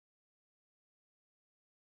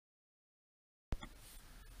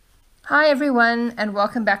Hi everyone, and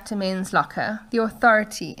welcome back to Men's Locker, the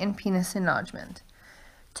authority in penis enlargement.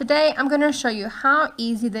 Today I'm going to show you how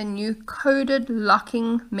easy the new coded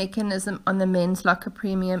locking mechanism on the Men's Locker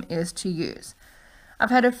Premium is to use. I've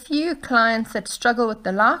had a few clients that struggle with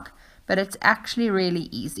the lock, but it's actually really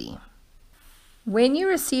easy. When you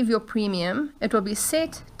receive your premium, it will be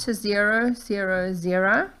set to 000,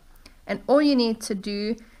 and all you need to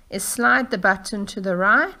do is slide the button to the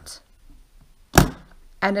right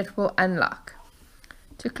and it will unlock.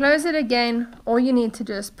 To close it again, all you need to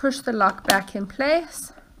do is push the lock back in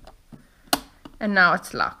place, and now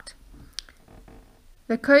it's locked.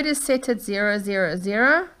 The code is set at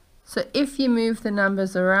 000, so if you move the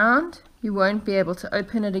numbers around, you won't be able to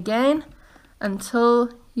open it again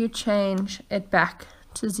until you change it back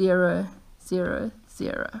to 000.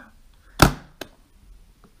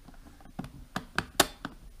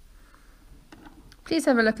 Please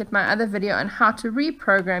have a look at my other video on how to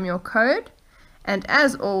reprogram your code. And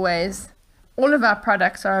as always, all of our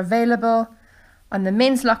products are available on the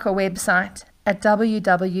Men's Locker website at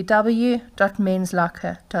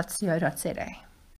www.menslocker.co.za.